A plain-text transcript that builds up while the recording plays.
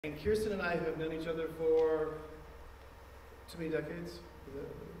And Kjirsten and I have known each other for too many decades? Is it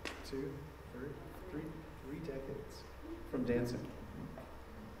 2, 3 decades from dancing.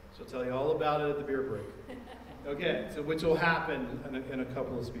 She'll tell you all about it at the beer break. Okay, so which will happen in a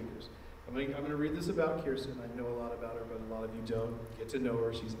couple of speakers. I'm going to read this about Kjirsten. I know a lot about her, but a lot of you don't. Get to know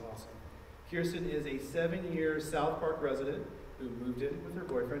her. She's awesome. Kjirsten is a 7-year South Park resident who moved in with her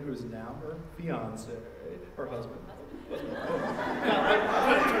boyfriend, who is now her fiance, her husband.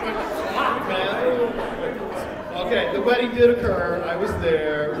 Okay, the wedding did occur. I was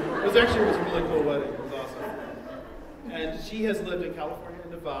there. It was a really cool wedding. It was awesome. And she has lived in California,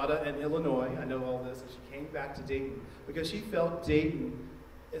 Nevada, and Illinois. I know all this. And she came back to Dayton because she felt Dayton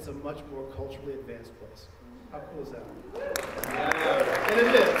is a much more culturally advanced place. How cool is that? Yeah. And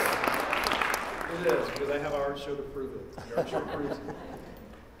it is. It is, because I have our show to prove it. Our show proves it.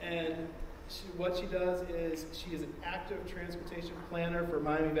 And what she does is she is an active transportation planner for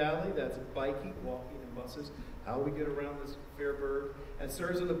Miami Valley. That's biking, walking, and buses. How we get around this fair bird. And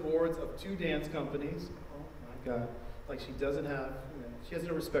serves on the boards of 2 dance companies. Oh my God. Like she doesn't have, she has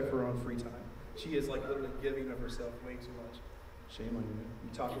no respect for her own free time. She is like literally giving of herself way too much. Shame on you. You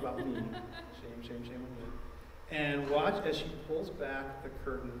talk about me. Shame on you. And watch as she pulls back the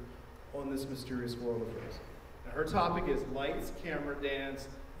curtain on this mysterious world of hers. Now, her topic is Lights, Camera, Dance,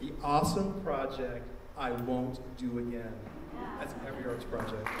 the awesome project I won't do again. That's every arts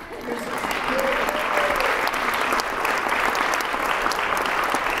project.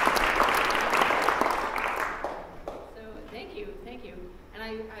 So thank you. And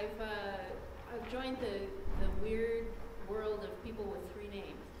I've joined the weird world of people with 3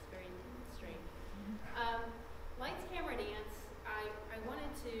 names. It's very strange. Lights, Camera, Dance. I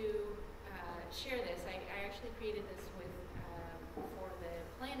wanted to share this. I actually created this for the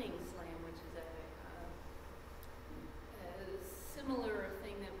Planning Slam, which is a similar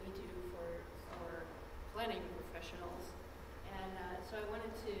thing that we do for planning professionals. And so I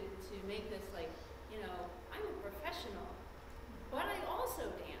wanted to make this like, I'm a professional, but I also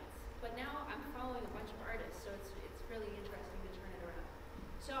dance. But now I'm following a bunch of artists, so it's really interesting to turn it around.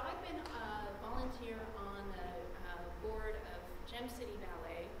 So I've been a volunteer on the board of Gem City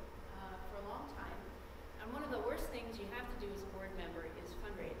Ballet for a long time. And one of the worst things you have to do as a board member is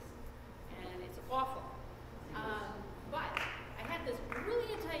fundraise. And it's awful. But I had this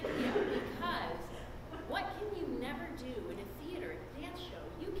brilliant idea because what can you never do in a theater, a dance show?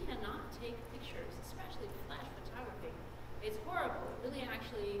 You cannot take pictures, especially flash photography. It's horrible. It really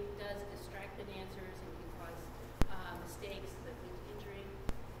actually does distract the dancers and can cause mistakes that lead to injury.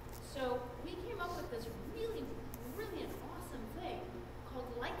 So we came up with this really brilliant, awesome thing called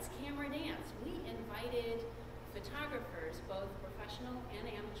Lights, Camera, Dance. We invited photographers, both professional and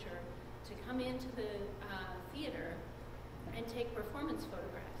amateur, to come into the theater and take performance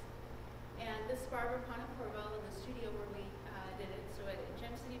photographs. And this is Barbara Panacorvo in the studio where we did it. So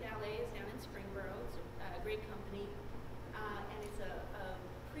Gem City Ballet is down in Springboro. It's a great company. And it's a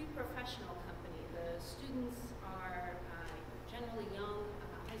pre-professional company. The students are generally young,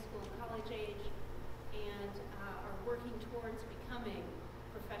 high school and college age, and are working towards becoming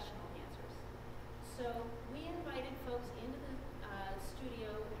professional dancers. So we invited folks into the studio,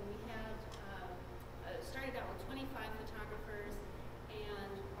 and we had started out with 25 photographers,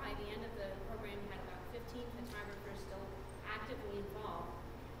 and by the end of the program, we had about 15 photographers still actively involved.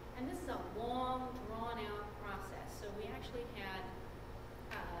 And this is a long, drawn-out process. So we actually had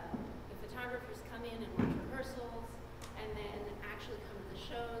the photographers come in and watch rehearsals, and then actually come to the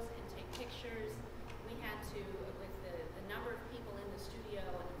shows and take pictures. We had to, with the number of people in the studio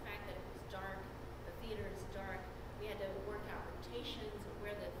and the fact that it was dark, the theater is dark, we had to work out rotations of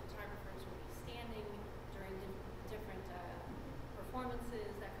where the photographers would be standing during different performances,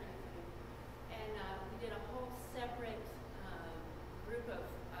 that kind of thing. And we did a whole separate group of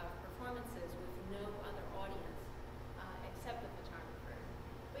performances with no other audience except the photographer.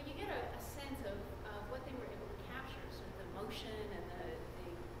 But you get a sense of what they were able to capture, sort of the motion and the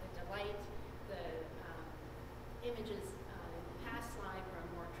delight, the images in the past slide were a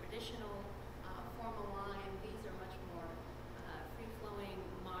more traditional formal line. These are much more free-flowing,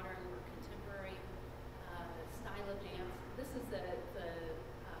 modern, or contemporary style of dance. This is the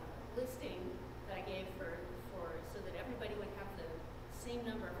listing that I gave for so that everybody would have the same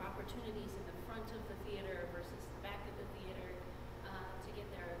number of opportunities in the front of the theater versus the back of the theater to get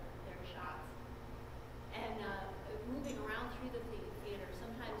their shots. And moving around through the theater,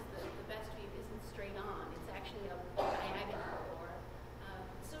 sometimes the best view isn't straight on. It's actually a diagonal.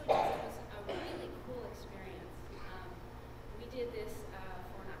 So it was a really cool experience. We did this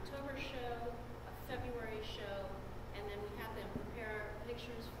for an October show, a February show, and then we had them prepare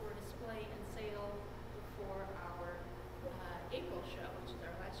pictures for our April show, which is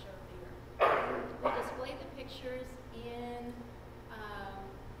our last show of the year. We displayed the pictures in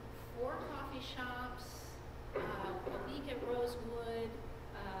 4 coffee shops, a week at Rosewood,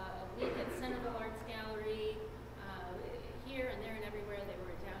 a week at Centerville Arts Gallery, here and there and everywhere. They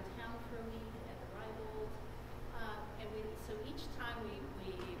were downtown for a week at the Rival. So each time we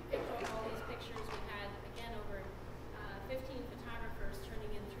picked up all these pictures, we had, again, over 15 photographers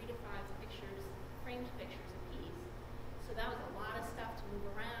turning in 3 to 5 pictures, framed pictures apiece. So that was a lot of stuff to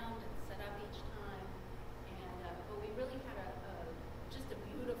move around and set up each time. But we really had just a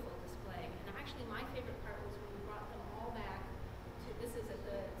beautiful display. And actually my favorite part was when we brought them all back to, this is at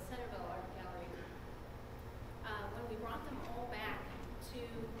the Centerville Art Gallery, when we brought them all back to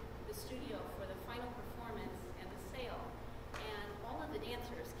the studio for the final performance and the sale. And all of the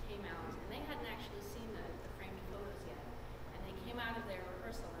dancers came out, and they hadn't actually seen the framed photos yet. And they came out of their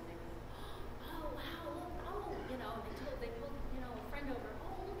rehearsal, and they were, oh, wow, look, oh, you know, they pulled, you know, a friend over,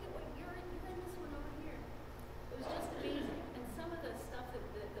 oh, look at what you're in this one over here. It was just amazing. And some of the stuff that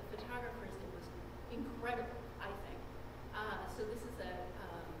the photographers did was incredible, I think. So this is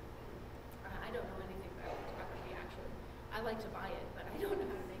I don't know anything about photography, actually. I like to buy it, but I don't know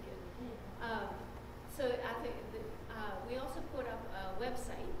how to make it. So I think we also put up a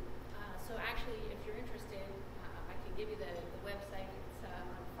website. So actually, if you're interested, I can give you the website. It's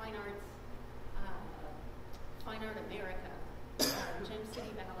on Fine Art America, Gem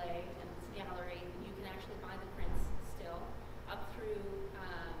City Ballet and its gallery. You can actually buy the prints still up through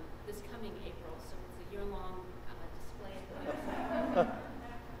this coming April. So it's a year-long display at the website.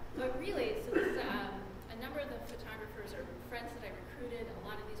 But really, so this is a number of the photographers are friends that I recruited. A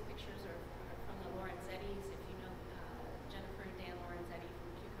lot of these pictures are from the Lorenzettis, if you know Jennifer and Dan Lorenzetti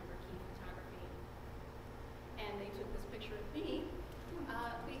from Cucumber Key Photography. And they took this picture of me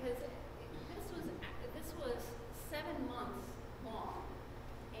because this was 7 months long,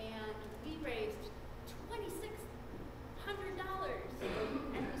 and we raised $2,600,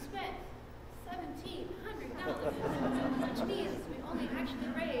 and we spent $1,700, which means we only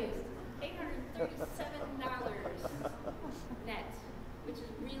actually raised $837 net, which is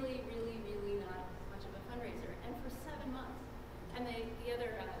really, really, really not much of a fundraiser, and for 7 months. And the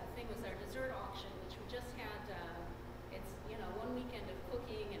other thing was our dessert auction, which we just had. It's 1 weekend of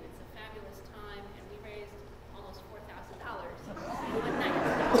cooking, and it's a fabulous time, and we raised almost $4,000 one night.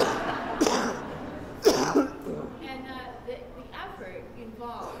 And the effort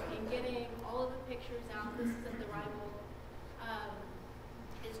involved in getting all of the pictures out, this is at the Rival,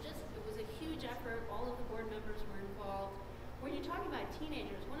 it was a huge effort. All of the board members were involved. When you're talking about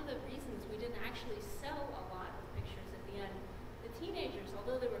teenagers, one of the reasons we didn't actually sell a lot of pictures at the end, the teenagers,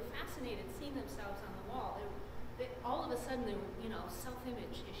 although they were fascinated seeing themselves on the wall, all of a sudden they were,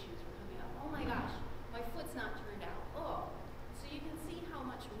 self-image issues were coming up. Oh my gosh, my foot's not turned out. Oh. So you can see how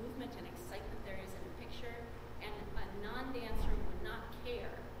much movement and excitement there is in a picture, and a non-dancer would not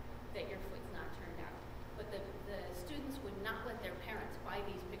care that your foot's not turned out. But the students would not let their parents buy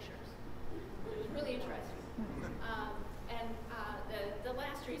these pictures. It was really interesting. The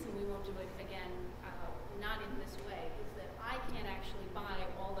last reason we won't do it again, not in this way, is that I can't actually buy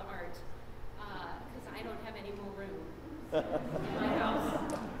all the art because I don't have any more room. So,